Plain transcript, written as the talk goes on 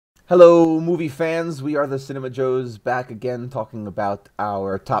Hello, movie fans. We are the Cinema Joes back again talking about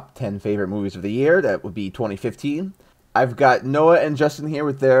our top 10 favorite movies of the year. That would be 2015. I've got Noah and Justin here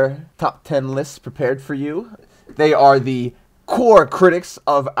with their top 10 lists prepared for you. They are the core critics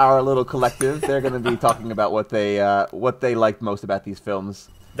of our little collective. They're going to be talking about what they liked most about these films.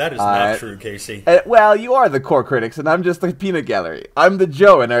 That is not true, Casey. Well, you are the core critics, and I'm just the peanut gallery. I'm the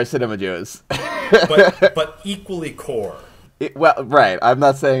Joe in our Cinema Joes. but equally core. Right. I'm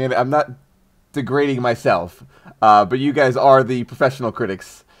not saying it. I'm not degrading myself. But you guys are the professional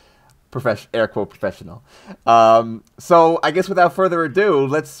critics. Air quote professional. So I guess without further ado,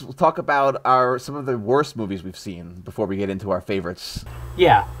 let's talk about some of the worst movies we've seen before we get into our favorites.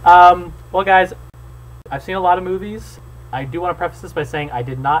 Yeah. Well, guys, I've seen a lot of movies. I do want to preface this by saying I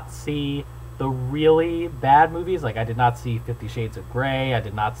did not see the really bad movies. Like, I did not see 50 Shades of Grey. I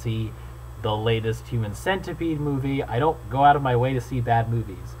did not see the latest Human Centipede movie. I don't go out of my way to see bad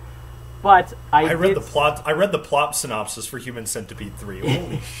movies. But I read the plot synopsis for Human Centipede 3.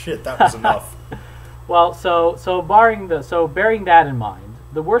 Holy shit, that was enough. Well, bearing that in mind,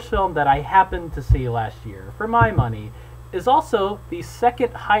 the worst film that I happened to see last year, for my money, is also the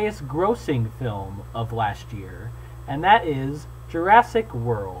second highest grossing film of last year, and that is Jurassic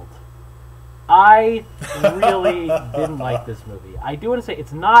World. I really didn't like this movie. I do want to say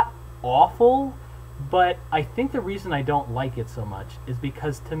it's not awful, but I think the reason I don't like it so much is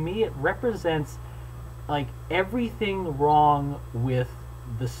because to me it represents like everything wrong with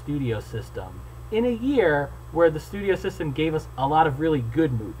the studio system in a year where the studio system gave us a lot of really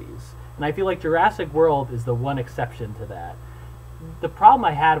good movies, and I feel like Jurassic World is the one exception to that. The problem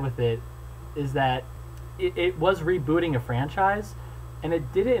I had with it is that it was rebooting a franchise, and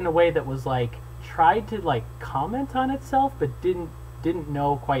it did it in a way that was like tried to like comment on itself but didn't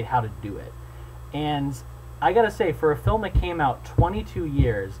know quite how to do it. And I gotta say, for a film that came out 22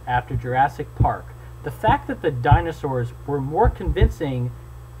 years after Jurassic Park, the fact that the dinosaurs were more convincing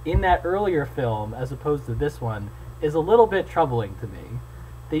in that earlier film as opposed to this one is a little bit troubling to me.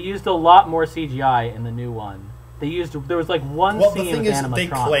 They used a lot more CGI in the new one. There was like one scene with animatronics. They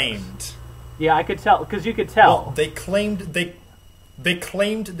claimed. Yeah, I could tell, because you could tell. Well, they claimed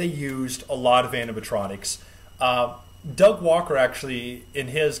they used a lot of animatronics. Doug Walker actually,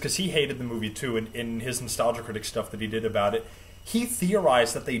 because he hated the movie too, in his nostalgia critic stuff that he did about it, he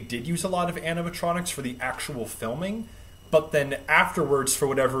theorized that they did use a lot of animatronics for the actual filming, but then afterwards, for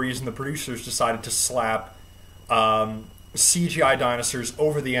whatever reason, the producers decided to slap CGI dinosaurs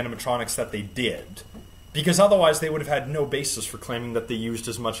over the animatronics that they did, because otherwise they would have had no basis for claiming that they used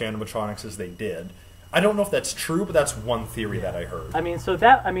as much animatronics as they did. I don't know if that's true, but that's one theory that I heard.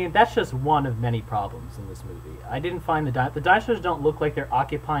 That's just one of many problems in this movie. I didn't find the dinosaurs don't look like they're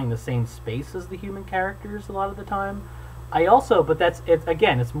occupying the same space as the human characters a lot of the time.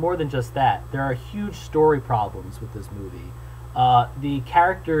 It's more than just that. There are huge story problems with this movie. The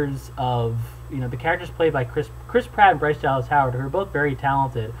characters played by Chris Pratt and Bryce Dallas Howard, who are both very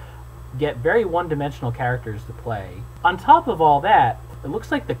talented, get very one-dimensional characters to play. On top of all that, it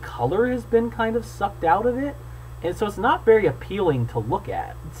looks like the color has been kind of sucked out of it, and so it's not very appealing to look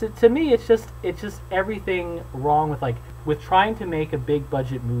at. To me, it's just everything wrong with trying to make a big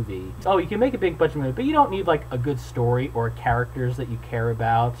budget movie. Oh, you can make a big budget movie, but you don't need like a good story or characters that you care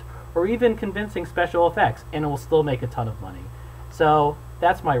about, or even convincing special effects, and it will still make a ton of money. So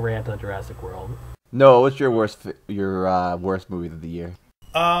that's my rant on Jurassic World. No, what's your worst movie of the year?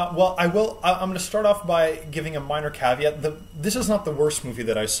 Well, I'm going to start off by giving a minor caveat. This is not the worst movie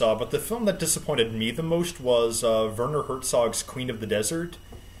that I saw, but the film that disappointed me the most was Werner Herzog's Queen of the Desert,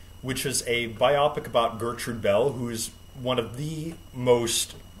 which is a biopic about Gertrude Bell, who is one of the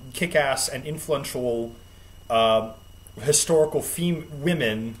most kick-ass and influential historical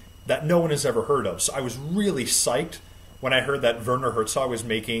women that no one has ever heard of. So I was really psyched when I heard that Werner Herzog was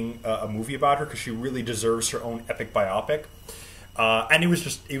making a movie about her, because she really deserves her own epic biopic. And it was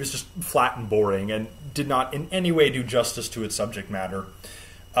just flat and boring and did not in any way do justice to its subject matter.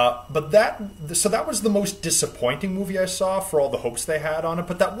 So that was the most disappointing movie I saw for all the hopes they had on it.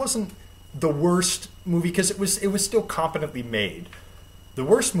 But that wasn't the worst movie, because it was still competently made. The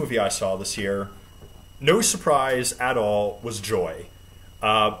worst movie I saw this year, no surprise at all, was Joy.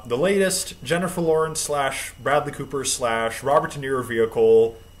 The latest Jennifer Lawrence / Bradley Cooper / Robert De Niro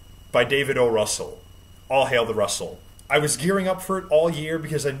vehicle by David O. Russell. All hail the Russell. I was gearing up for it all year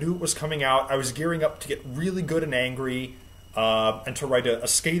because I knew it was coming out. I was gearing up to get really good and angry and to write a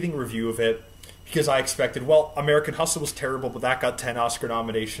scathing review of it, because I expected, well, American Hustle was terrible, but that got 10 Oscar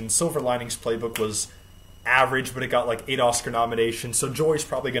nominations. Silver Linings Playbook was average, but it got like 8 Oscar nominations. So Joy's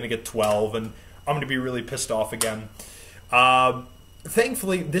probably going to get 12, and I'm going to be really pissed off again.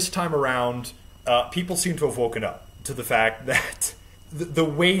 thankfully, this time around, people seem to have woken up to the fact that the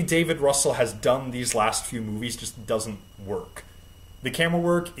way David Russell has done these last few movies just doesn't work. The camera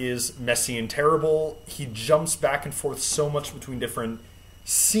work is messy and terrible. He jumps back and forth so much between different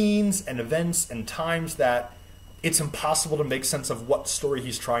scenes and events and times that it's impossible to make sense of what story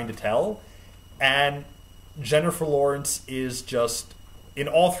he's trying to tell. And Jennifer Lawrence is just, in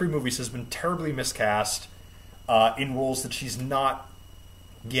all three movies, has been terribly miscast in roles that she's not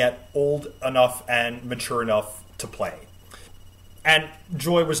yet old enough and mature enough to play. And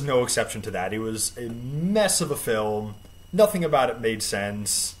Joy was no exception to that. It was a mess of a film. Nothing about it made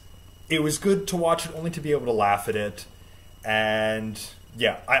sense. It was good to watch it only to be able to laugh at it. And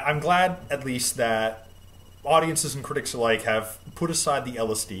yeah, I'm glad at least that audiences and critics alike have put aside the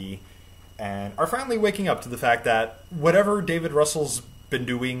LSD and are finally waking up to the fact that whatever David Russell's been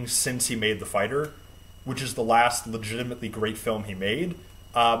doing since he made The Fighter, which is the last legitimately great film he made,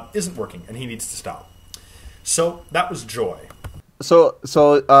 isn't working, and he needs to stop. So that was Joy. So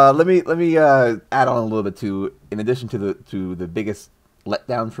let me add on a little bit to, in addition to the biggest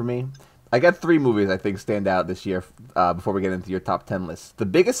letdown for me. I got 3 movies I think stand out this year. Before we get into your top 10 list, the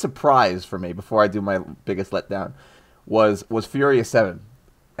biggest surprise for me before I do my biggest letdown was Furious 7.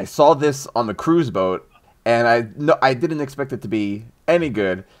 I saw this on the cruise boat, and I didn't expect it to be any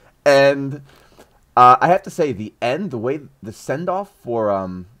good. And I have to say, the end, the way the send off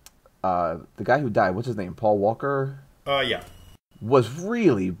for the guy who died, what's his name, Paul Walker? Yeah. Was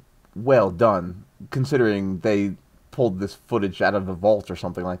really well done, considering they pulled this footage out of the vault or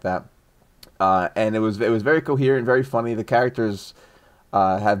something like that. And it was very coherent, very funny. The characters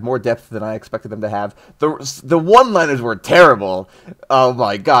had more depth than I expected them to have. The one-liners were terrible. Oh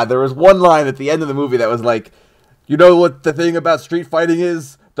my god, there was one line at the end of the movie that was like, you know what the thing about street fighting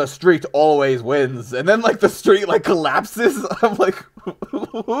is? The street always wins. And then like the street like collapses. I'm like,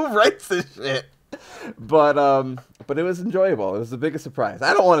 who writes this shit? But it was enjoyable. It was the biggest surprise.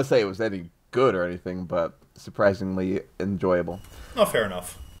 I don't want to say it was any good or anything, but surprisingly enjoyable. Oh, fair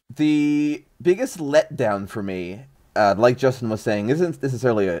enough. The biggest letdown for me, like Justin was saying, isn't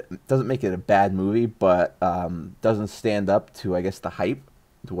necessarily doesn't make it a bad movie, but doesn't stand up to, I guess, the hype,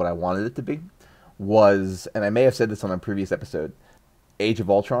 to what I wanted it to be, was, and I may have said this on a previous episode, Age of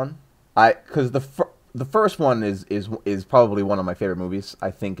Ultron. Because the first one is probably one of my favorite movies.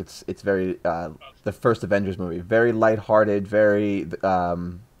 I think it's very the first Avengers movie, very lighthearted, very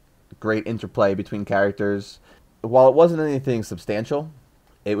great interplay between characters. While it wasn't anything substantial,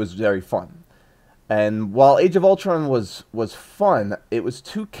 it was very fun. And while Age of Ultron was fun, it was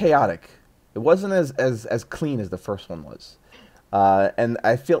too chaotic. It wasn't as clean as the first one was. And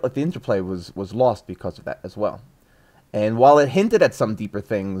I feel like the interplay was lost because of that as well. And while it hinted at some deeper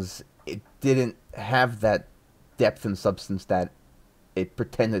things, it didn't have that depth and substance that it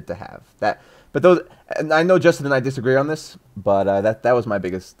pretended to have. And I know Justin and I disagree on this, but that was my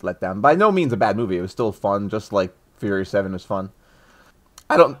biggest letdown. By no means a bad movie. It was still fun, just like Furious 7 was fun.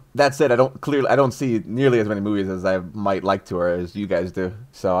 That said, I don't see nearly as many movies as I might like to, or as you guys do.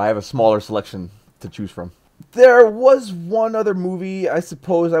 So I have a smaller selection to choose from. There was one other movie I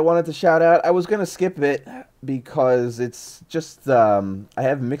suppose I wanted to shout out. I was gonna skip it because it's just I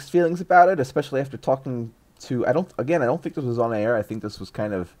have mixed feelings about it, especially after talking to I don't think this was on air. I think this was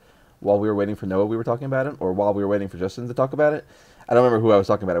kind of while we were waiting for Noah we were talking about it, or while we were waiting for Justin to talk about it. I don't remember who I was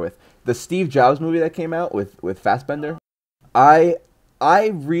talking about it with. The Steve Jobs movie that came out with Fassbender. I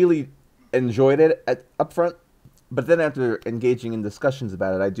really enjoyed it up front, but then after engaging in discussions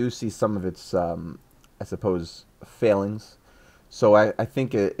about it, I do see some of its I suppose failings. So I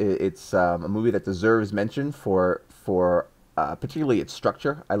think it's a movie that deserves mention for particularly its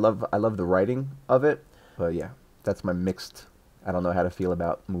structure. I love the writing of it. But yeah, that's my mixed. I don't know how to feel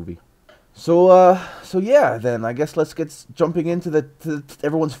about movie. So yeah, then I guess let's get jumping into to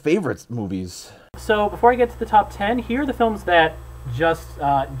everyone's favorite movies. So before I get to the top 10, here are the films that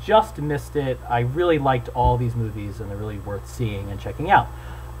just missed it. I really liked all these movies, and they're really worth seeing and checking out.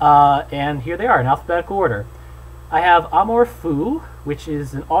 And here they are in alphabetical order. I have Amor Fou, which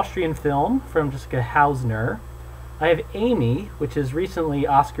is an Austrian film from Jessica Hausner. I have Amy, which is recently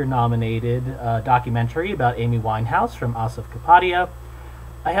Oscar-nominated documentary about Amy Winehouse from Asif Kapadia.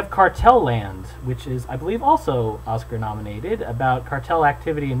 I have Cartel Land, which is, I believe, also Oscar-nominated, about cartel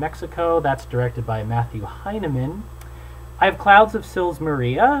activity in Mexico. That's directed by Matthew Heineman. I have Clouds of Sils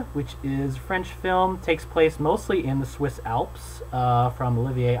Maria, which is a French film, takes place mostly in the Swiss Alps, from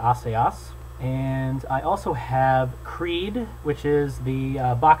Olivier Assayas. And I also have Creed, which is the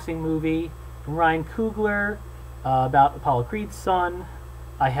boxing movie from Ryan Coogler about Apollo Creed's son.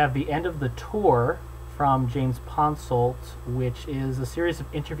 I have The End of the Tour from James Ponsoldt, which is a series of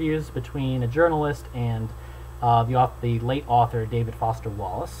interviews between a journalist and the late author David Foster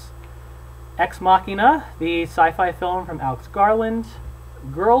Wallace. Ex Machina, the sci-fi film from Alex Garland.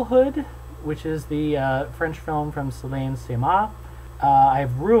 Girlhood, which is the French film from Céline Sciamma. I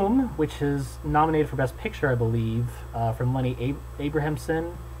have Room, which is nominated for Best Picture, I believe, from Lenny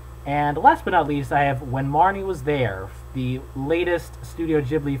Abrahamson. And last but not least, I have When Marnie Was There, the latest Studio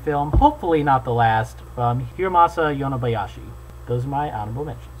Ghibli film, hopefully not the last, from Hiromasa Yonebayashi. Those are my honorable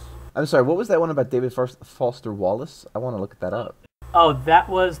mentions. I'm sorry, what was that one about David Foster Wallace? I want to look that up. Oh, that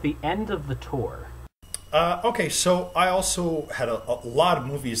was the end of the tour. Okay, so I also had a lot of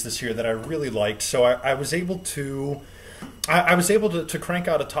movies this year that I really liked, so I was able to... I was able to crank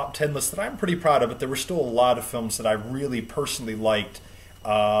out a top 10 list that I'm pretty proud of, but there were still a lot of films that I really personally liked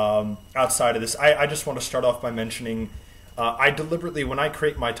outside of this. I just want to start off by mentioning I deliberately, when I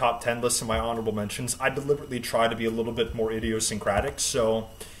create my top 10 lists and my honorable mentions, I deliberately try to be a little bit more idiosyncratic. So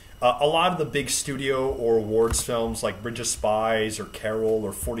a lot of the big studio or awards films like Bridge of Spies or Carol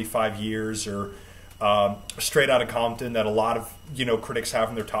or 45 Years or Straight Outta Compton that a lot of critics have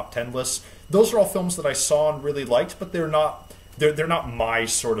in their top 10 lists, those are all films that I saw and really liked, but they're not my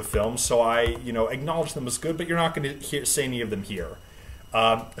sort of films. So I acknowledge them as good, but you're not going to say any of them here.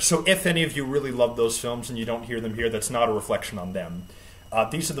 So if any of you really love those films and you don't hear them here, that's not a reflection on them.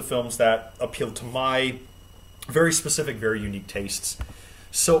 These are the films that appeal to my very specific, very unique tastes.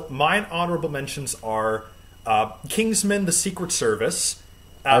 So my honorable mentions are Kingsman: The Secret Service.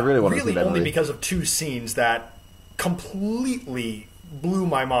 I really want to see that only movie. Because of two scenes that completely blew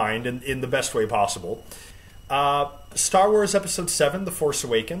my mind in the best way possible. Star Wars Episode 7, The Force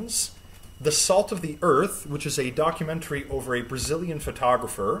Awakens. The Salt of the Earth, which is a documentary over a Brazilian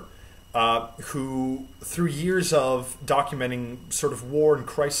photographer who, through years of documenting sort of war and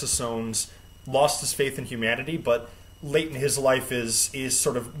crisis zones, lost his faith in humanity, but late in his life is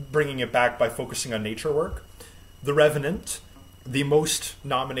sort of bringing it back by focusing on nature work. The Revenant, the most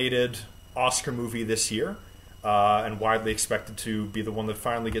nominated Oscar movie this year, and widely expected to be the one that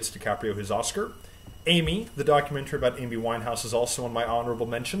finally gets DiCaprio his Oscar. Amy, the documentary about Amy Winehouse, is also on my honorable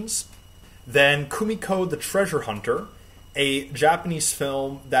mentions. Then Kumiko the Treasure Hunter, a Japanese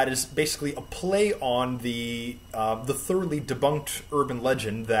film that is basically a play on the thoroughly debunked urban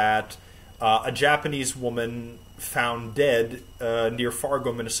legend that a Japanese woman found dead near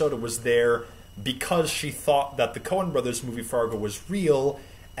Fargo, Minnesota, was there because she thought that the Coen Brothers movie Fargo was real,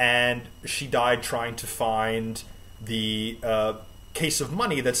 and she died trying to find the case of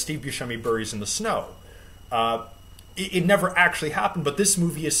money that Steve Buscemi buries in the snow. It never actually happened, but this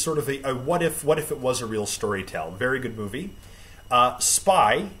movie is sort of a what if it was a real story tale. Very good movie.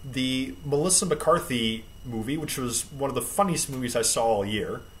 Spy, the Melissa McCarthy movie, which was one of the funniest movies I saw all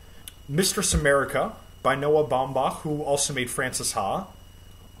year. Mistress America by Noah Baumbach, who also made Frances Ha.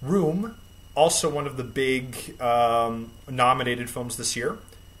 Room, also one of the big nominated films this year.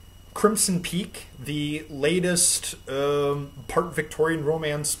 Crimson Peak, the latest part Victorian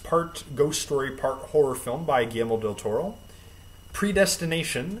romance, part ghost story, part horror film by Guillermo del Toro.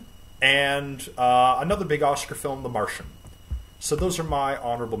 Predestination, and another big Oscar film, The Martian. So those are my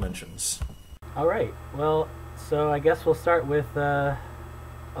honorable mentions. All right. Well, so I guess we'll start with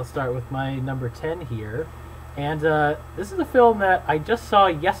I'll start with my number 10 here, and this is a film that I just saw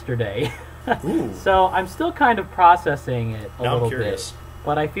yesterday. Ooh. So I'm still kind of processing it a Now little I'm curious. bit.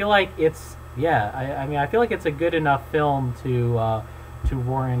 But I feel like it's I mean I feel like it's a good enough film to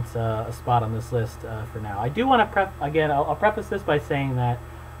warrant a spot on this list for now. I do want to I'll preface this by saying that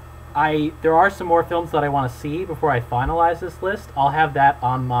there are some more films that I want to see before I finalize this list. I'll have that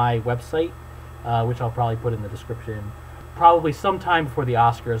on my website, which I'll probably put in the description. Probably sometime before the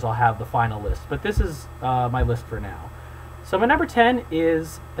Oscars I'll have the final list. But this is my list for now. So my number 10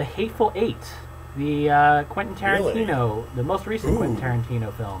 is The Hateful Eight. The Quentin Tarantino, the most recent Quentin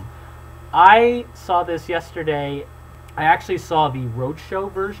Tarantino film. I saw this yesterday. I actually saw the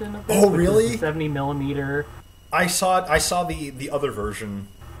Roadshow version of this. Oh, really? Which is the 70mm. I saw the other version.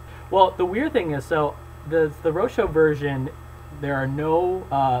 Well, the weird thing is, so the Roadshow version, there are no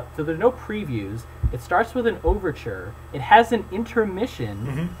previews. It starts with an overture. It has an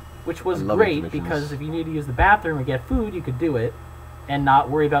intermission, which was great because if you need to use the bathroom or get food, you could do it and not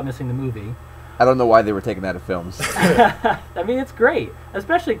worry about missing the movie. I don't know why they were taking that of films. I mean, it's great,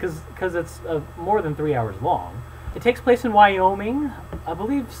 especially because it's more than 3 hours long. It takes place in Wyoming, I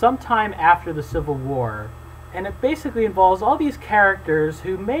believe sometime after the Civil War, and it basically involves all these characters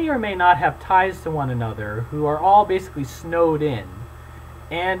who may or may not have ties to one another, who are all basically snowed in.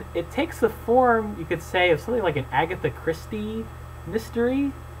 And it takes the form, you could say, of something like an Agatha Christie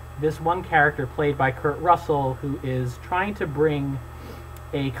mystery, this one character played by Kurt Russell, who is trying to bring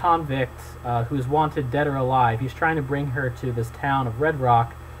a convict who is wanted dead or alive. He's trying to bring her to this town of Red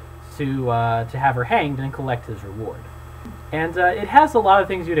Rock to have her hanged and collect his reward. And it has a lot of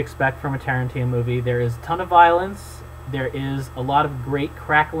things you'd expect from a Tarantino movie. There is a ton of violence. There is a lot of great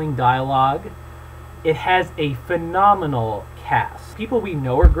crackling dialogue. It has a phenomenal cast. People we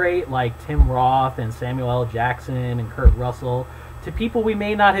know are great, like Tim Roth and Samuel L. Jackson and Kurt Russell, to people we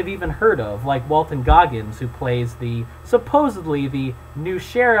may not have even heard of, like Walton Goggins, who plays supposedly the new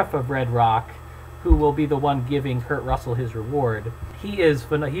sheriff of Red Rock, who will be the one giving Kurt Russell his reward. He is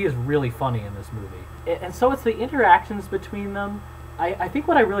really funny in this movie. And so it's the interactions between them. I think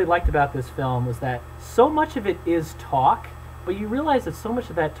what I really liked about this film was that so much of it is talk, but you realize that so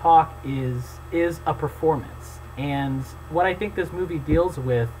much of that talk is a performance. And what I think this movie deals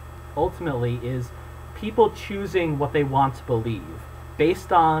with, ultimately, is people choosing what they want to believe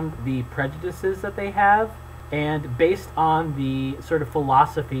based on the prejudices that they have and based on the sort of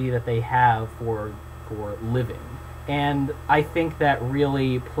philosophy that they have for living. And I think that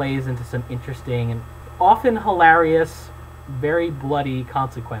really plays into some interesting and often hilarious, very bloody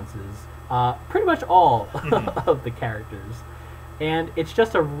consequences. Pretty much all of the characters. And it's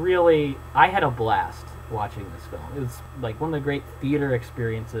just I had a blast watching this film. It was like one of the great theater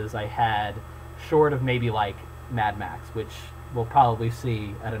experiences I had, short of maybe like Mad Max, which we'll probably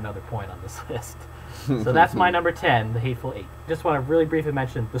see at another point on this list. So that's my number 10, The Hateful Eight. Just want to really briefly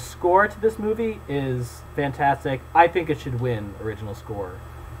mention, the score to this movie is fantastic. I think it should win original score.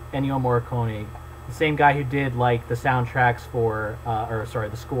 Ennio Morricone, the same guy who did like the soundtracks for,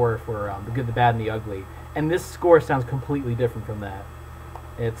 the score for The Good, the Bad, and the Ugly. And this score sounds completely different from that.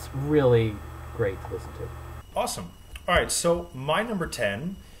 It's really great to listen to. Awesome. All right, so my number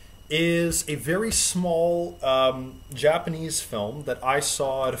 10 is a very small Japanese film that I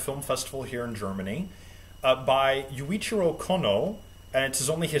saw at a film festival here in Germany by Yuichiro Kono, and it's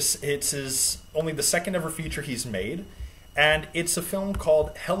only the second ever feature he's made, and it's a film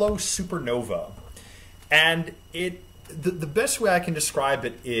called Hello Supernova. And the best way I can describe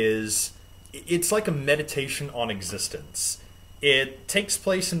it is it's like a meditation on existence. It takes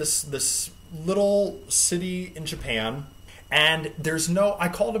place in this little city in Japan. And I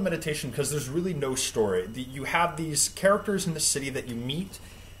call it a meditation because there's really no story. You have these characters in the city that you meet,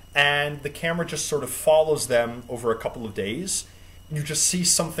 and the camera just sort of follows them over a couple of days. You just see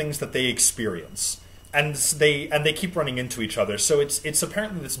some things that they experience, and they keep running into each other. So it's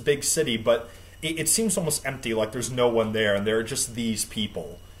apparently this big city, but it seems almost empty, like there's no one there, and there are just these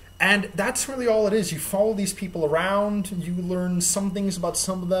people. And that's really all it is. You follow these people around, you learn some things about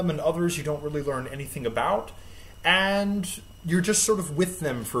some of them, and others you don't really learn anything about. And you're just sort of with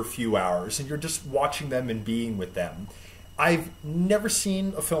them for a few hours, and you're just watching them and being with them. I've never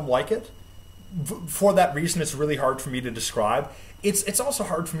seen a film like it. For that reason, it's really hard for me to describe. It's also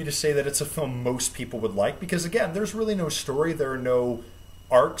hard for me to say that it's a film most people would like, because again, there's really no story. There are no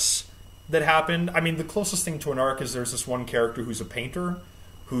arcs that happen. I mean, the closest thing to an arc is there's this one character who's a painter,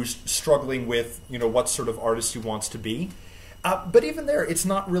 who's struggling with, what sort of artist he wants to be. But even there, it's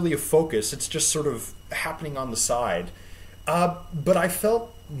not really a focus. It's just sort of happening on the side. But I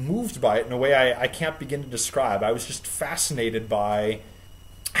felt moved by it in a way I can't begin to describe. I was just fascinated by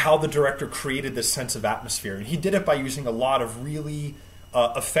how the director created this sense of atmosphere. And he did it by using a lot of really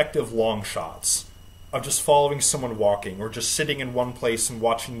effective long shots of just following someone walking or just sitting in one place and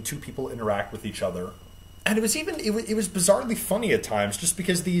watching two people interact with each other. And it was bizarrely funny at times, just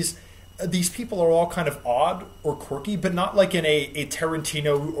because these people are all kind of odd or quirky, but not like in a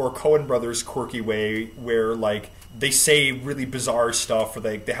Tarantino or Coen Brothers quirky way where like they say really bizarre stuff or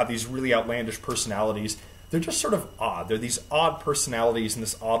they have these really outlandish personalities. They're just sort of odd. They're these odd personalities in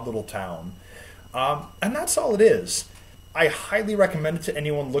this odd little town. And that's all it is. I highly recommend it to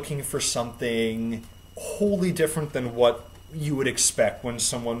anyone looking for something wholly different than what you would expect when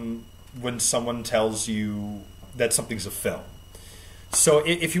someone tells you that something's a film. So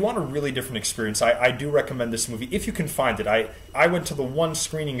if you want a really different experience, I do recommend this movie, if you can find it. I went to the one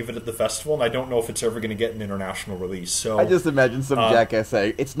screening of it at the festival, and I don't know if it's ever going to get an international release. So I just imagine some jackass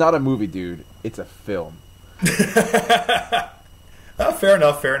saying, "It's not a movie, dude. It's a film." Fair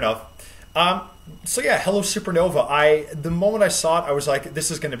enough. So yeah, Hello Supernova. The moment I saw it, I was like,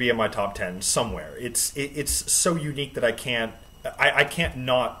 this is going to be in my top 10 somewhere. It's so unique that I can't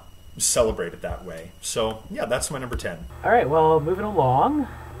not celebrate it that way. So yeah, that's my number 10. All right, well, moving along,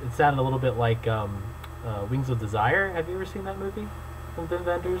 it sounded a little bit like Wings of Desire. Have you ever seen that movie from Vin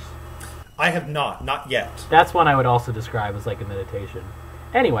Vendors? I have not yet. That's one I would also describe as like a meditation.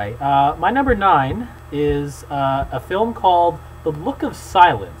 Anyway, my number 9 is a film called The Look of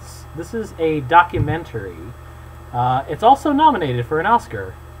Silence. This is a documentary. It's also nominated for an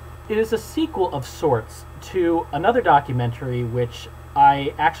Oscar. It is a sequel of sorts to another documentary, which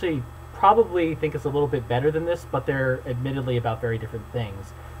I actually probably think is a little bit better than this, but they're admittedly about very different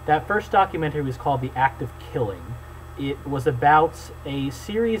things. That first documentary was called The Act of Killing. It was about a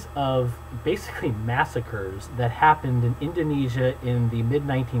series of basically massacres that happened in Indonesia in the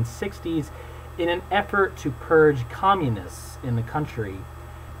mid-1960s in an effort to purge communists in the country.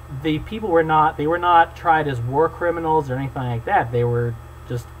 The people were not tried as war criminals or anything like that. They were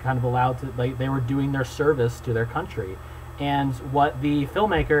just kind of allowed to, like, they were doing their service to their country. And what the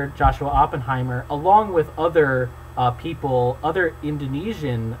filmmaker Joshua Oppenheimer, along with other people, other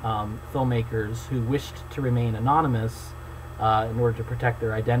Indonesian filmmakers who wished to remain anonymous in order to protect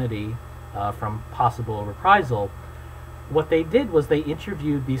their identity from possible reprisal, what they did was they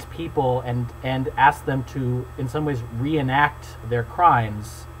interviewed these people and asked them to, in some ways, reenact their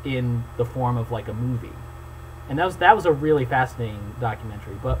crimes in the form of like a movie. And that was a really fascinating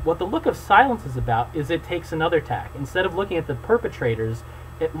documentary. But what The Look of Silence is about is it takes another tack. Instead of looking at the perpetrators,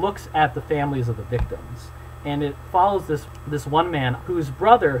 it looks at the families of the victims. And it follows this one man whose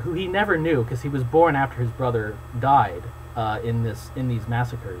brother, who he never knew because he was born after his brother died in these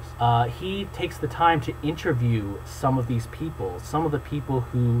massacres. He takes the time to interview some of these people, some of the people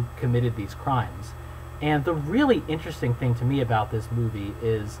who committed these crimes. And the really interesting thing to me about this movie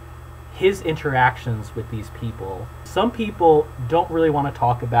is his interactions with these people. Some people don't really want to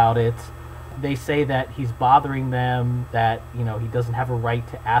talk about it. They say that he's bothering them, that, you know, he doesn't have a right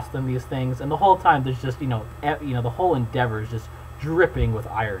to ask them these things, and the whole time there's just, the whole endeavor is just dripping with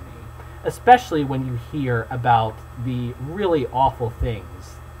irony, especially when you hear about the really awful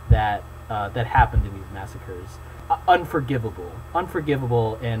things that happened in these massacres.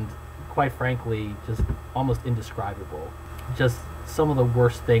 Unforgivable, and quite frankly, just almost indescribable. Just some of the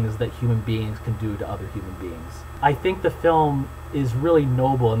worst things that human beings can do to other human beings. I think the film is really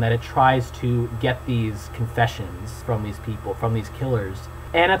noble in that it tries to get these confessions from these people, from these killers.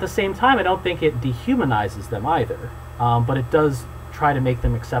 And at the same time, I don't think it dehumanizes them either. But it does try to make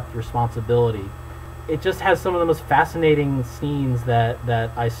them accept responsibility. It just has some of the most fascinating scenes that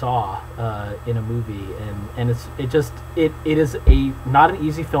I saw in a movie, and it is not an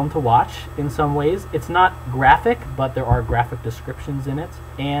easy film to watch in some ways. It's not graphic, but there are graphic descriptions in it,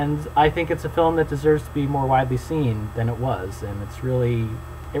 and I think it's a film that deserves to be more widely seen than it was, and it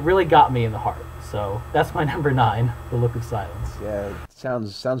really got me in the heart. So that's my number 9, The Look of Silence. Yeah, it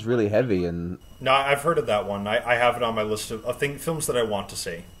sounds really heavy. And no, I've heard of that one. I have it on my list of films that I want to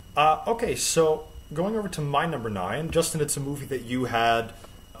see. Okay, so going over to my number 9, Justin, it's a movie that you had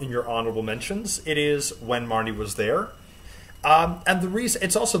in your honorable mentions. It is When Marnie Was There. And the reason,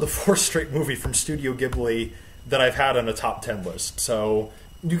 it's also the 4th straight movie from Studio Ghibli that I've had on a top 10 list. So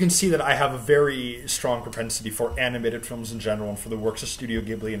you can see that I have a very strong propensity for animated films in general and for the works of Studio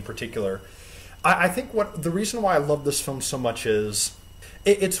Ghibli in particular. I think the reason why I love this film so much is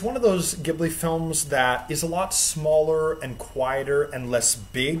it's one of those Ghibli films that is a lot smaller and quieter and less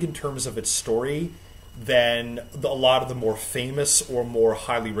big in terms of its story than a lot of the more famous or more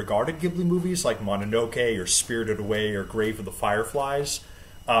highly regarded Ghibli movies like Mononoke or Spirited Away or Grave of the Fireflies,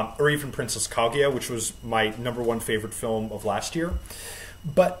 or even Princess Kaguya, which was my number 1 favorite film of last year.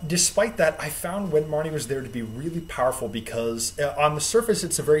 But despite that, I found When Marnie Was There to be really powerful because on the surface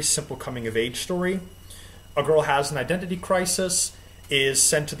it's a very simple coming-of-age story. A girl has an identity crisis, is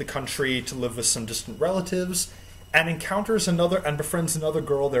sent to the country to live with some distant relatives, and encounters and befriends another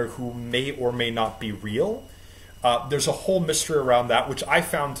girl there who may or may not be real. There's a whole mystery around that, which I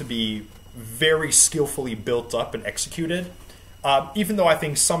found to be very skillfully built up and executed. Even though I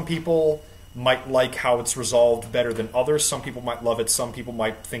think some people might like how it's resolved better than others. Some people might love it. Some people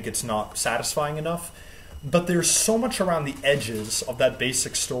might think it's not satisfying enough. But there's so much around the edges of that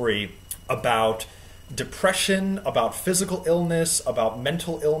basic story about depression, about physical illness, about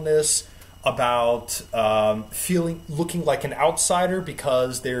mental illness, about looking like an outsider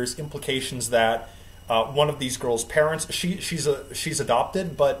because there's implications that one of these girls' parents, she's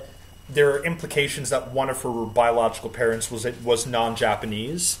adopted, but there are implications that one of her biological parents was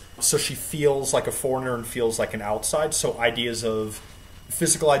non-Japanese, so she feels like a foreigner and feels like an outside. So ideas of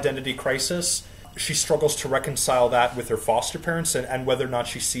physical identity crisis. She struggles to reconcile that with her foster parents and whether or not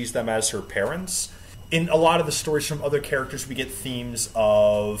she sees them as her parents. In a lot of the stories from other characters, we get themes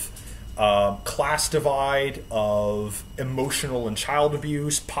of class divide, of emotional and child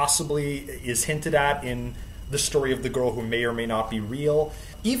abuse, possibly is hinted at in the story of the girl who may or may not be real.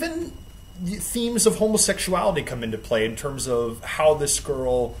 Even themes of homosexuality come into play in terms of how this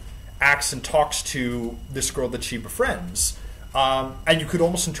girl acts and talks to this girl that she befriends. And you could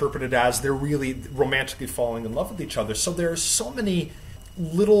almost interpret it as they're really romantically falling in love with each other. So there are so many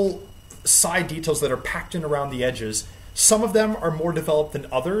little side details that are packed in around the edges. Some of them are more developed than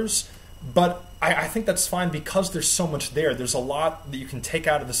others, but I think that's fine because there's so much there. There's a lot that you can take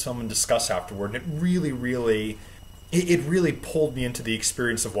out of this film and discuss afterward, and it really pulled me into the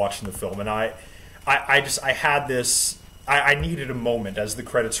experience of watching the film. And I had this. I needed a moment as the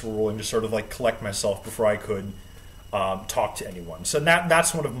credits were rolling to sort of like collect myself before I could talk to anyone. So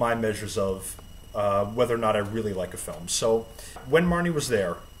that's one of my measures of whether or not I really like a film. So When Marnie Was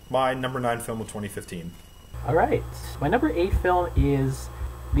There, my number 9 film of 2015. All right. My number 8 film is,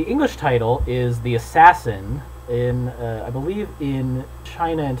 the English title is The Assassin. I believe in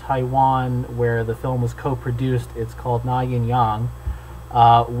China and Taiwan, where the film was co-produced, it's called Na Yin Yang,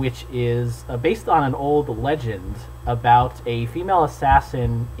 which is based on an old legend about a female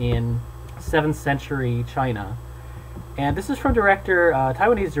assassin in 7th century China. And this is from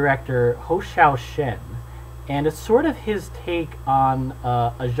Taiwanese director Ho Xiaoshen. And it's sort of his take on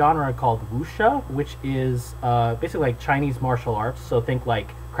a genre called wuxia, which is basically like Chinese martial arts. So think like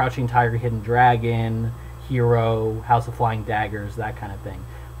Crouching Tiger, Hidden Dragon, Hero, House of Flying Daggers, that kind of thing.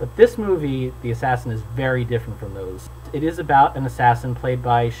 But this movie, The Assassin, is very different from those. It is about an assassin played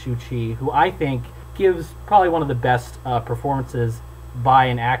by Shu Qi, who I think gives probably one of the best performances by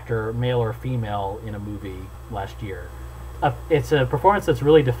an actor, male or female, in a movie last year. It's a performance that's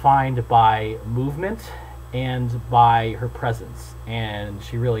really defined by movement and by her presence, and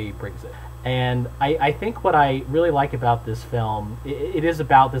she really brings it. And I think what I really like about this film, it is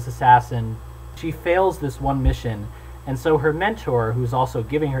about this assassin. She fails this one mission, and so her mentor, who's also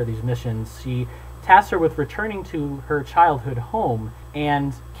giving her these missions, she tasks her with returning to her childhood home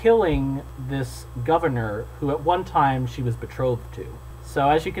and killing this governor who at one time she was betrothed to. So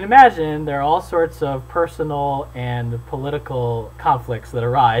as you can imagine, there are all sorts of personal and political conflicts that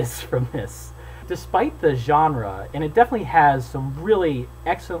arise from this. Despite the genre, and it definitely has some really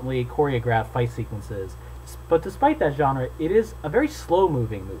excellently choreographed fight sequences, but despite that genre, it is a very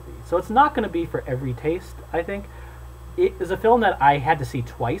slow-moving movie. So it's not going to be for every taste, I think. It is a film that I had to see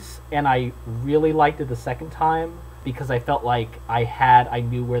twice, and I really liked it the second time because I felt like I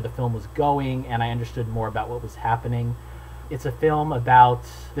knew where the film was going, and I understood more about what was happening. It's a film about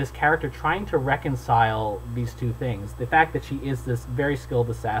this character trying to reconcile these two things. The fact that she is this very skilled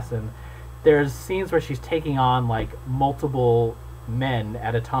assassin. There's scenes where she's taking on like multiple men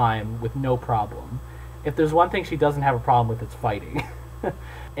at a time with no problem. If there's one thing she doesn't have a problem with, it's fighting.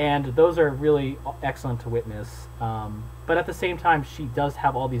 And those are really excellent to witness. But at the same time, she does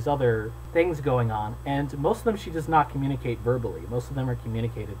have all these other things going on, and most of them she does not communicate verbally. Most of them are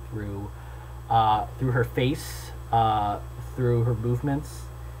communicated through her face, through her movements.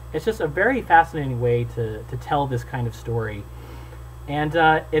 It's just a very fascinating way to tell this kind of story. And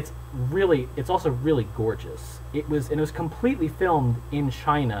it's also really gorgeous. It was completely filmed in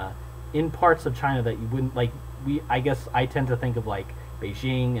China, in parts of China that you wouldn't like. I guess I tend to think of like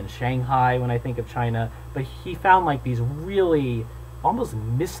Beijing and Shanghai when I think of China, but he found like these really almost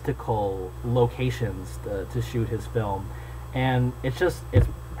mystical locations to shoot his film, and it's just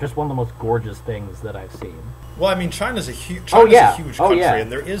one of the most gorgeous things that I've seen. Well, I mean, China's a huge country,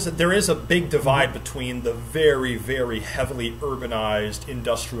 and there is a big divide between the very, very heavily urbanized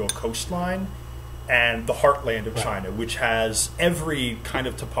industrial coastline and the heartland of China, which has every kind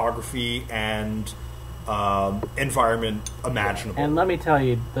of topography and environment imaginable. And let me tell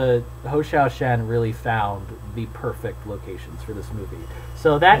you, the Ho Xiaoshen really found the perfect locations for this movie.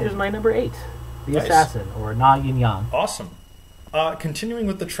 So that is my number 8, The Assassin, or Na Yin Yang. Awesome. Continuing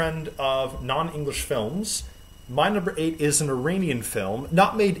with the trend of non-English films, my number 8 is an Iranian film,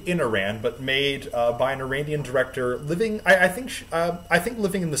 not made in Iran, but made by an Iranian director living, I think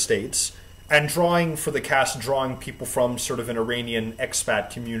living in the States, and drawing people from sort of an Iranian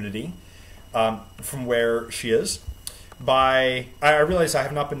expat community, from where she is. I realize I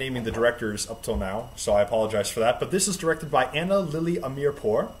have not been naming the directors up till now, so I apologize for that. But this is directed by Anna Lily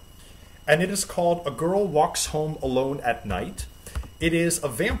Amirpour, and it is called A Girl Walks Home Alone at Night. It is a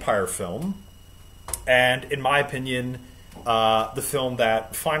vampire film, and in my opinion, the film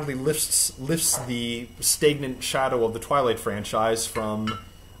that finally lifts the stagnant shadow of the Twilight franchise from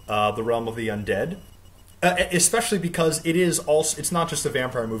the realm of the undead. Especially because it's not just a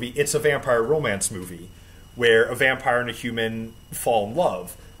vampire movie, it's a vampire romance movie where a vampire and a human fall in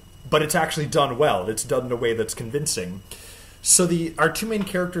love. But it's actually done well. It's done in a way that's convincing. So our two main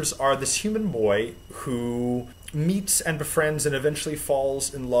characters are this human boy who meets and befriends and eventually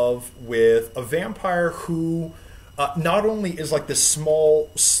falls in love with a vampire who not only is like this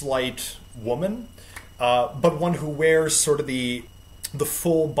small, slight woman, but one who wears sort of the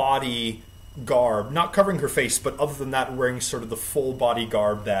full body garb, not covering her face, but other than that, wearing sort of the full body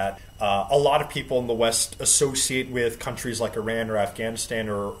garb that a lot of people in the West associate with countries like Iran or Afghanistan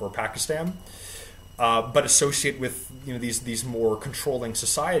or Pakistan, but associate with these more controlling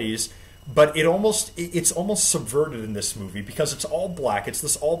societies. But it's almost subverted in this movie because it's all black. It's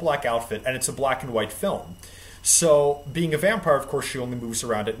this all black outfit, and it's a black and white film. So, being a vampire, of course, she only moves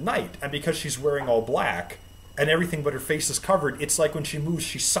around at night, and because she's wearing all black and everything but her face is covered, it's like when she moves,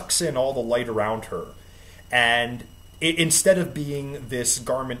 she sucks in all the light around her. And instead of being this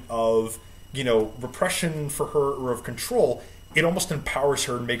garment of, repression for her or of control, it almost empowers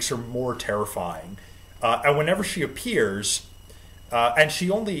her and makes her more terrifying. And whenever she appears, and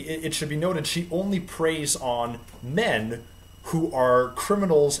it should be noted, she only preys on men who are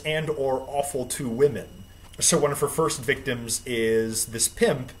criminals and or awful to women. So one of her first victims is this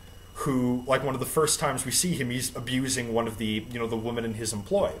pimp who, like, one of the first times we see him, he's abusing one of the women in his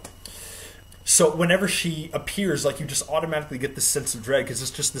employ. So whenever she appears, like, you just automatically get this sense of dread because it's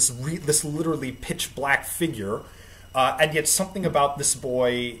just this literally pitch black figure, and yet something about this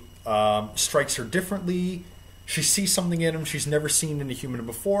boy strikes her differently. She sees something in him she's never seen in a human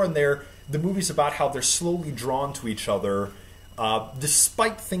before, and the movie's about how they're slowly drawn to each other,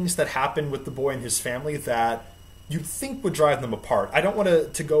 despite things that happen with the boy and his family that you'd think would drive them apart. I don't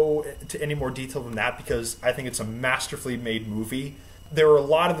want to go to any more detail than that because I think it's a masterfully made movie. There are a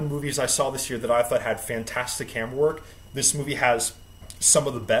lot of the movies I saw this year that I thought had fantastic camera work. This movie has some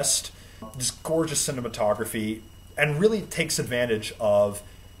of the best, just gorgeous cinematography, and really takes advantage of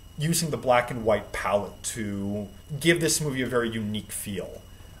using the black and white palette to give this movie a very unique feel.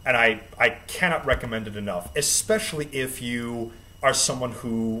 And I cannot recommend it enough, especially if you are someone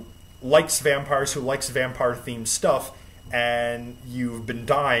who likes vampires, who likes vampire-themed stuff, and you've been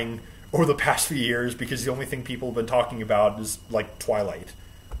dying over the past few years because the only thing people have been talking about is, like, Twilight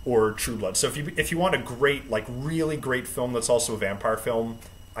or True Blood. So if you want a great, like, really great film that's also a vampire film,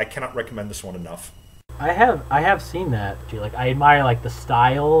 I cannot recommend this one enough. I have seen that. Like, I admire, like, the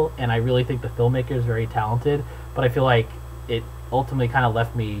style, and I really think the filmmaker is very talented, but I feel like it ultimately kind of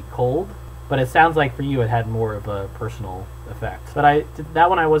left me cold. But it sounds like for you it had more of a personal effect. But that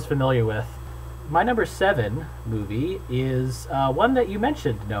one I was familiar with. My number 7 movie is one that you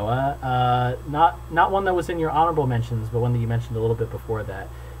mentioned, Noah. Not one that was in your honorable mentions, but one that you mentioned a little bit before that.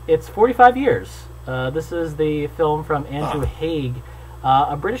 It's 45 Years. This is the film from Andrew Haigh,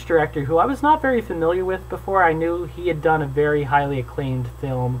 a British director who I was not very familiar with before. I knew he had done a very highly acclaimed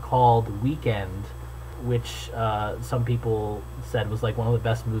film called Weekend, which some people said was like one of the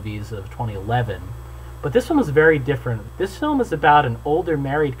best movies of 2011. But this one was very different. This film is about an older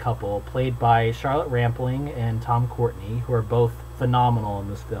married couple played by Charlotte Rampling and Tom Courtenay, who are both phenomenal in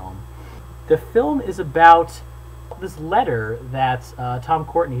this film. The film is about this letter that Tom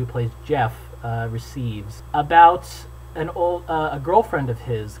Courtenay, who plays Jeff, receives about a girlfriend of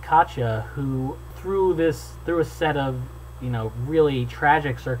his, Katya, who through a set of really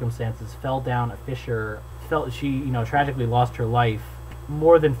tragic circumstances fell down a fissure. She tragically lost her life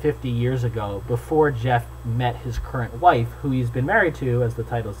more than 50 years ago before Jeff met his current wife, who he's been married to, as the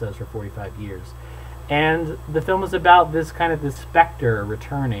title says, for 45 years. And the film is about this specter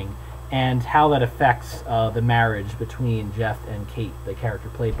returning and how that affects the marriage between Jeff and Kate, the character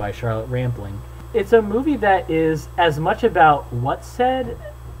played by Charlotte Rampling. It's a movie that is as much about what's said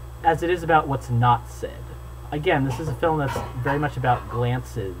as it is about what's not said. Again, this is a film that's very much about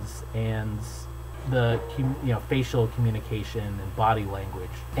glances and the facial communication and body language,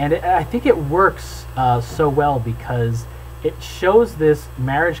 and I think it works so well because it shows this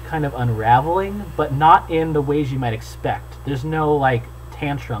marriage kind of unraveling, but not in the ways you might expect. There's no like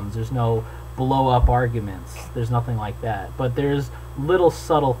tantrums, there's no blow up arguments, there's nothing like that, but there's little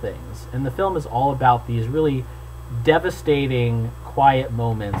subtle things, and the film is all about these really devastating quiet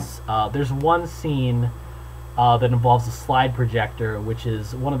moments. There's one scene that involves a slide projector, which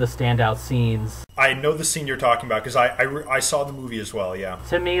is one of the standout scenes. I know the scene you're talking about because I saw the movie as well, yeah.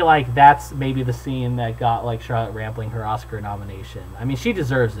 To me, like, that's maybe the scene that got, like, Charlotte Rampling her Oscar nomination. I mean, she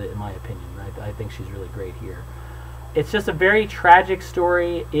deserves it, in my opinion. I think she's really great here. It's just a very tragic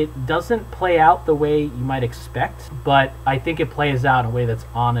story. It doesn't play out the way you might expect, but I think it plays out in a way that's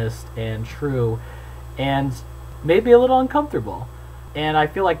honest and true and maybe a little uncomfortable. And I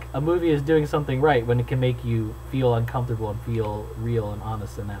feel like a movie is doing something right when it can make you feel uncomfortable and feel real and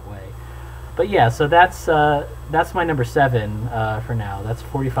honest in that way. But yeah, so that's my number 7 for now. That's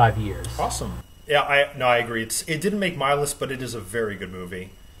 45 Years. Awesome. Yeah, I agree. It didn't make my list, but it is a very good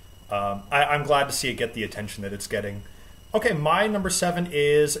movie. I'm glad to see it get the attention that it's getting. Okay, my number 7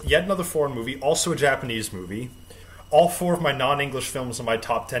 is yet another foreign movie, also a Japanese movie. All 4 of my non-English films in my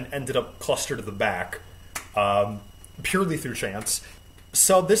top 10 ended up clustered at the back, purely through chance.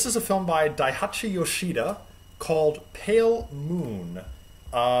 So this is a film by Daihachi Yoshida called Pale Moon.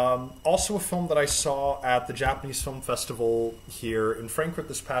 Also a film that I saw at the Japanese Film Festival here in Frankfurt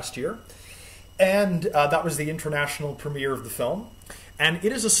this past year. And that was the international premiere of the film. And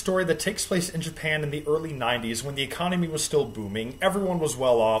it is a story that takes place in Japan in the early 90s when the economy was still booming. Everyone was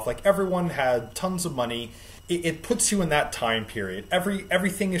well off. Like, everyone had tons of money. It puts you in that time period.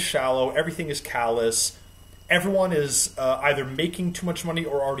 Everything is shallow. Everything is callous. Everyone is either making too much money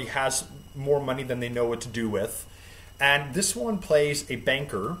or already has more money than they know what to do with. And this one plays a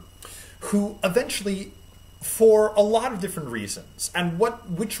banker who eventually, for a lot of different reasons, and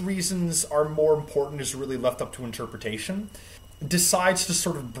which reasons are more important is really left up to interpretation, decides to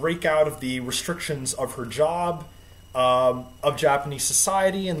sort of break out of the restrictions of her job, of Japanese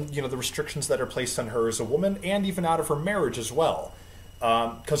society, and the restrictions that are placed on her as a woman, and even out of her marriage as well,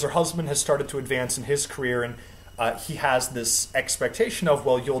 because her husband has started to advance in his career, and he has this expectation of,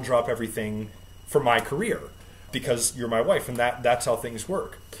 well, you'll drop everything for my career because you're my wife, and that's how things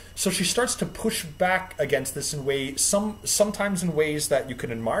work. So she starts to push back against this in sometimes in ways that you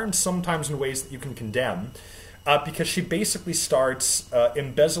can admire, and sometimes in ways that you can condemn. Because she basically starts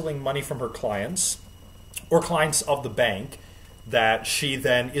embezzling money from her clients, or clients of the bank that she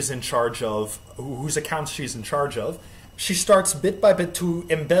then is in charge of, whose accounts she's in charge of. She starts bit by bit to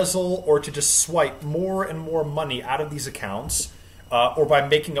embezzle or to just swipe more and more money out of these accounts, or by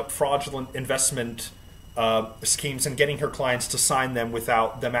making up fraudulent investment schemes and getting her clients to sign them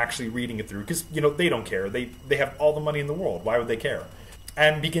without them actually reading it through. Because, they don't care. They have all the money in the world. Why would they care?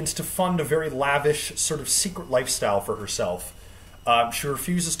 And begins to fund a very lavish sort of secret lifestyle for herself. She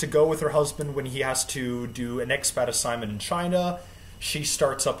refuses to go with her husband when he has to do an expat assignment in China. She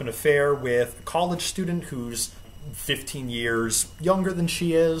starts up an affair with a college student who's 15 years younger than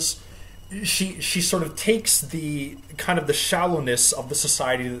she is. She sort of takes the kind of the shallowness of the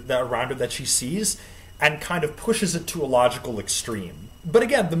society that around her that she sees and kind of pushes it to a logical extreme. But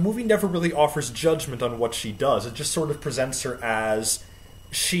again, the movie never really offers judgment on what she does. It just sort of presents her as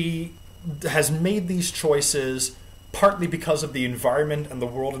she has made these choices partly because of the environment and the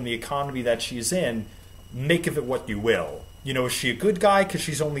world and the economy that she's in. Make of it what you will. Is she a good guy because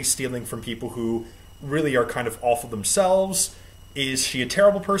she's only stealing from people who really are kind of awful themselves? Is she a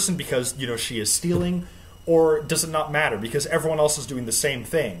terrible person because, she is stealing? Or does it not matter because everyone else is doing the same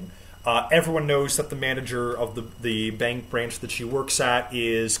thing? Everyone knows that the manager of the bank branch that she works at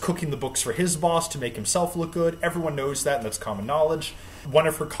is cooking the books for his boss to make himself look good. Everyone knows that, and that's common knowledge. One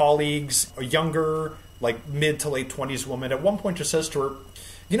of her colleagues, a younger, like mid to late 20s woman, at one point just says to her,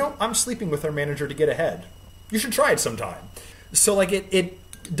 I'm sleeping with our manager to get ahead. You should try it sometime. So it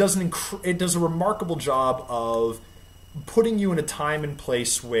does a remarkable job of putting you in a time and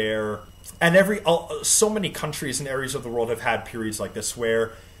place where, and so many countries and areas of the world have had periods like this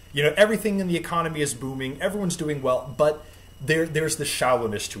where everything in the economy is booming, everyone's doing well, but there's this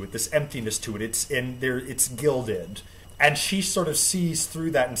shallowness to it, this emptiness to it. It's gilded, and she sort of sees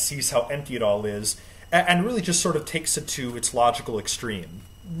through that and sees how empty it all is, and really just sort of takes it to its logical extreme.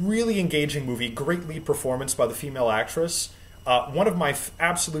 Really engaging movie, great lead performance by the female actress. One of my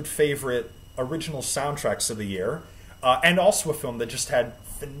absolute favorite original soundtracks of the year, and also a film that just had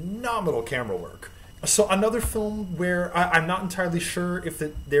phenomenal camera work. So another film where I'm not entirely sure if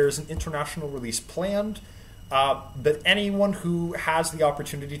there's an international release planned, but anyone who has the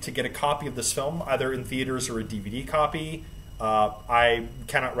opportunity to get a copy of this film, either in theaters or a DVD copy, I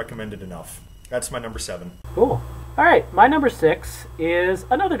cannot recommend it enough. That's my number 7. Cool. All right, my number 6 is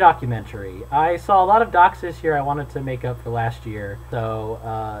another documentary. I saw a lot of docs this year I wanted to make up for last year,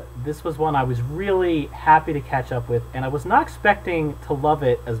 so this was one I was really happy to catch up with, and I was not expecting to love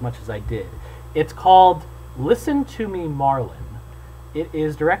it as much as I did. It's called Listen to Me, Marlin. It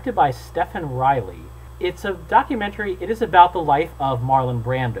is directed by Stephen Riley. It's a documentary. It is about the life of Marlon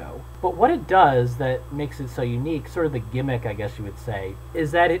Brando. But what it does that makes it so unique, sort of the gimmick, I guess you would say,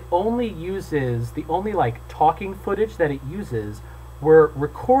 is that it only uses, the only talking footage that it uses were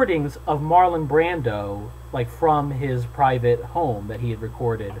recordings of Marlon Brando, from his private home that he had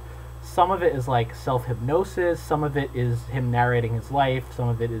recorded. Some of it is self-hypnosis, some of it is him narrating his life, some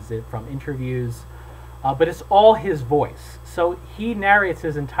of it is from interviews, but it's all his voice. So he narrates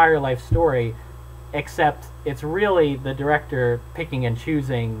his entire life story, except it's really the director picking and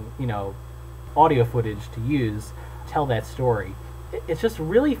choosing, audio footage to use to tell that story. It's just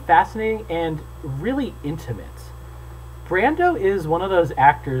really fascinating and really intimate. Brando is one of those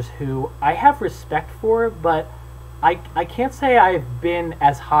actors who I have respect for, but I can't say I've been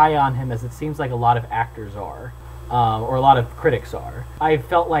as high on him as it seems like a lot of actors are, or a lot of critics are. I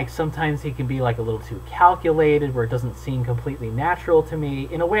felt like sometimes he can be like a little too calculated, where it doesn't seem completely natural to me,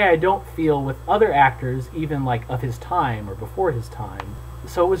 in a way I don't feel with other actors, even like of his time or before his time.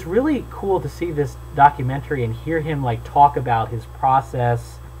 So it was really cool to see this documentary and hear him like talk about his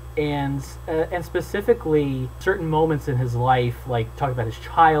process, and specifically certain moments in his life, like talk about his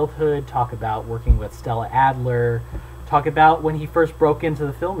childhood, talk about working with Stella Adler, talk about when he first broke into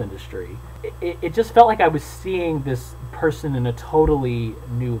the film industry. It just felt like I was seeing this person in a totally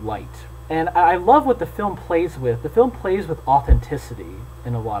new light. And I love what the film plays with. The film plays with authenticity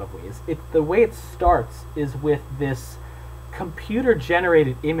in a lot of ways. The way it starts is with this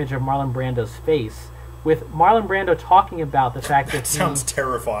computer-generated image of Marlon Brando's face, with Marlon Brando talking about the fact that sounds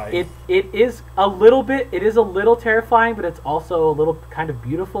terrifying. It is a little terrifying, but it's also a little kind of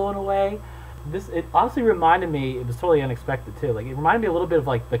beautiful in a way. It honestly reminded me, it was totally unexpected too, like it reminded me a little bit of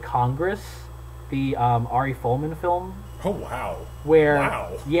like The Congress, the Ari Folman film. Oh wow.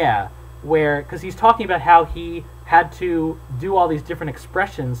 Because he's talking about how he had to do all these different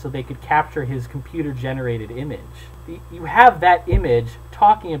expressions so they could capture his computer-generated image. You have that image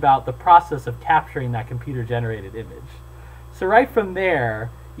talking about the process of capturing that computer-generated image. So right from there,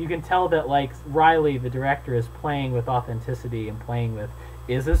 you can tell that like Riley, the director, is playing with authenticity and playing with,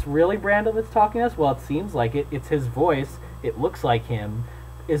 is this really Brando that's talking to us? Well, it seems like it. It's his voice. It looks like him.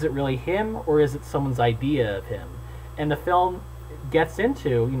 Is it really him, or is it someone's idea of him? And the film gets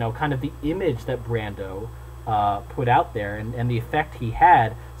into, kind of the image that Brando put out there, and the effect he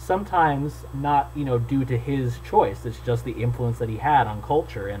had, sometimes not, due to his choice. It's just the influence that he had on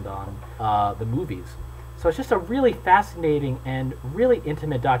culture and on the movies. So it's just a really fascinating and really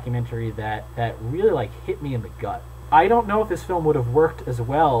intimate documentary that really like hit me in the gut. I don't know if this film would have worked as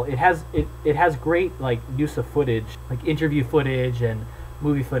well. It has great like use of footage, like interview footage and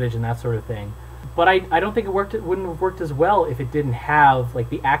movie footage and that sort of thing. But I don't think it wouldn't have worked as well if it didn't have like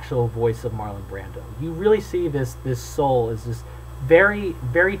the actual voice of Marlon Brando. You really see this soul as this very,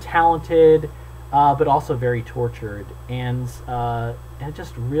 very talented, but also very tortured, and it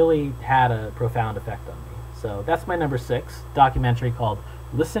just really had a profound effect on me. So that's my number 6 documentary called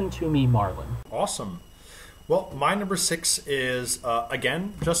 "Listen to Me, Marlon." Awesome. Well, my number 6 is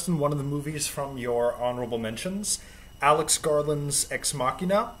again just in one of the movies from your honorable mentions, Alex Garland's Ex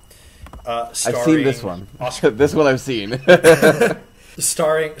Machina. I've seen this one. This one I've seen.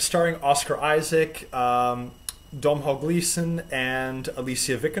 starring Oscar Isaac, Domhnall Gleeson, and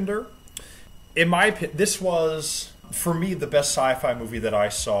Alicia Vikander. In my opinion, this was, for me, the best sci-fi movie that I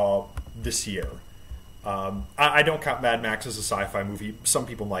saw this year. I don't count Mad Max as a sci-fi movie. Some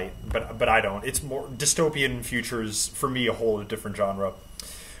people might, but I don't. It's more dystopian futures, for me, a whole different genre.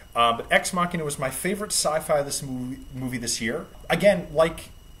 But Ex Machina was my favorite sci-fi movie this year. Again, like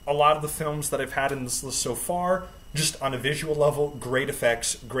a lot of the films that I've had in this list so far, just on a visual level, great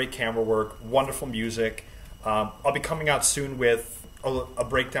effects, great camera work, wonderful music. I'll be coming out soon with a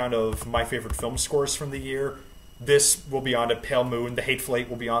breakdown of my favorite film scores from the year. This will be on a Pale Moon. The Hateful Eight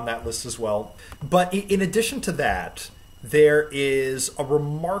will be on that list as well. But in addition to that, there is a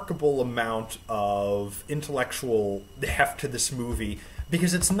remarkable amount of intellectual heft to this movie,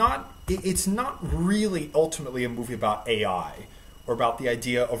 because it's not really ultimately a movie about AI or about the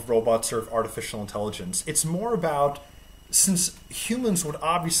idea of robots or of artificial intelligence. It's more about, since humans would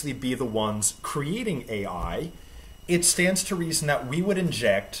obviously be the ones creating AI, it stands to reason that we would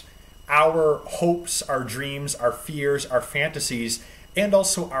inject our hopes, our dreams, our fears, our fantasies, and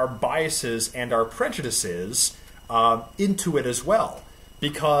also our biases and our prejudices into it as well.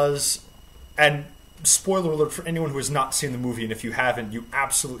 Because, and spoiler alert for anyone who has not seen the movie, and if you haven't, you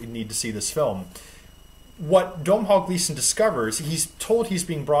absolutely need to see this film. What Domhnall Gleeson discovers, he's told he's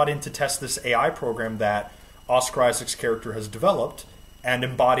being brought in to test this AI program that Oscar Isaac's character has developed, and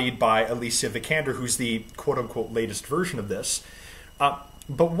embodied by Alicia Vikander, who's the quote-unquote latest version of this. But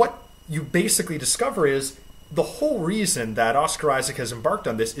what you basically discover is the whole reason that Oscar Isaac has embarked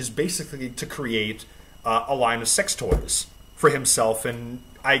on this is basically to create a line of sex toys for himself, and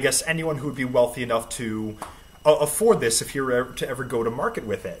I guess anyone who would be wealthy enough to afford this if you're to ever go to market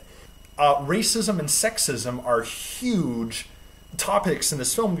with it. Racism and sexism are huge topics in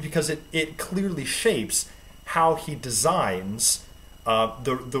this film because it clearly shapes how he designs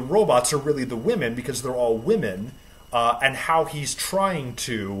the robots, are really the women, because they're all women, and how he's trying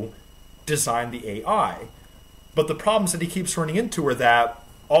to design the AI. But the problems that he keeps running into are that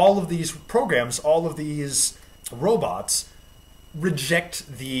all of these programs, all of these robots,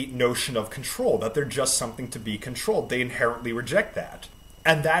 reject the notion of control, that they're just something to be controlled. They inherently reject that.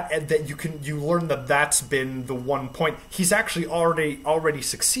 and that you learn that that's been the one point. He's actually already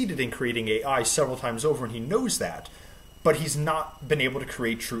succeeded in creating AI several times over, and he knows that, but he's not been able to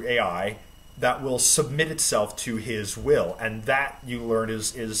create true AI that will submit itself to his will. And that, you learn,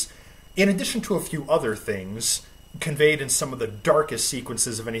 is in addition to a few other things conveyed in some of the darkest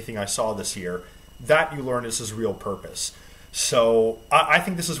sequences of anything I saw this year, that you learn is his real purpose. So I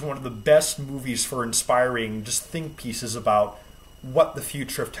think this is one of the best movies for inspiring just think pieces about what the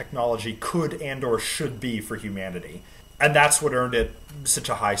future of technology could and or should be for humanity. And that's what earned it such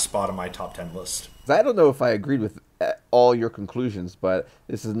a high spot on my top 10 list. I don't know if I agreed with all your conclusions, but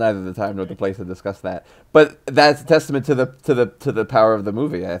this is neither the time nor the place to discuss that. But that's a testament to the power of the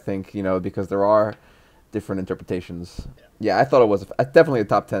movie, I think, because there are different interpretations. Yeah, I thought it was definitely a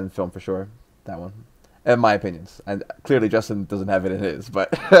top 10 film for sure, that one. In my opinions, and clearly Justin doesn't have it in his, but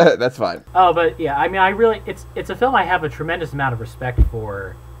that's fine. Oh, but yeah, I mean, it's a film I have a tremendous amount of respect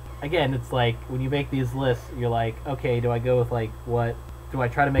for. Again, it's like when you make these lists, you're like, okay, do I go with what? Do I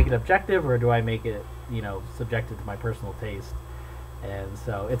try to make it objective, or do I make it, subjective to my personal taste? And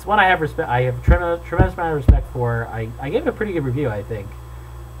so it's one I have respect. I have tremendous amount of respect for. I gave it a pretty good review, I think,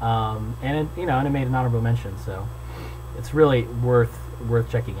 and it made an honorable mention. So it's really worth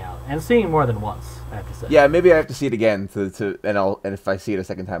checking out and seeing more than once, I have to say. Yeah, maybe I have to see it again and if I see it a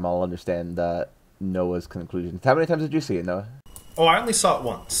second time, I'll understand Noah's conclusions. How many times did you see it, Noah? Oh, I only saw it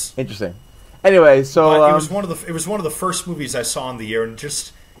once. Interesting. Anyway, so it was one of the first movies I saw in the year, and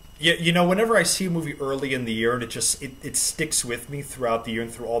just whenever I see a movie early in the year and it sticks with me throughout the year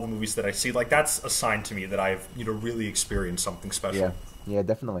and through all the movies that I see, like that's a sign to me that I've really experienced something special. Yeah,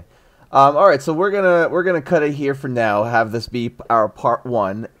 definitely. All right, so we're gonna cut it here for now. Have this be our part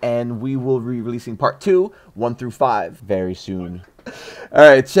 1, and we will be releasing part 2, 1 through 5, very soon. All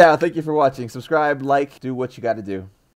right, ciao. Thank you for watching. Subscribe, like, do what you got to do.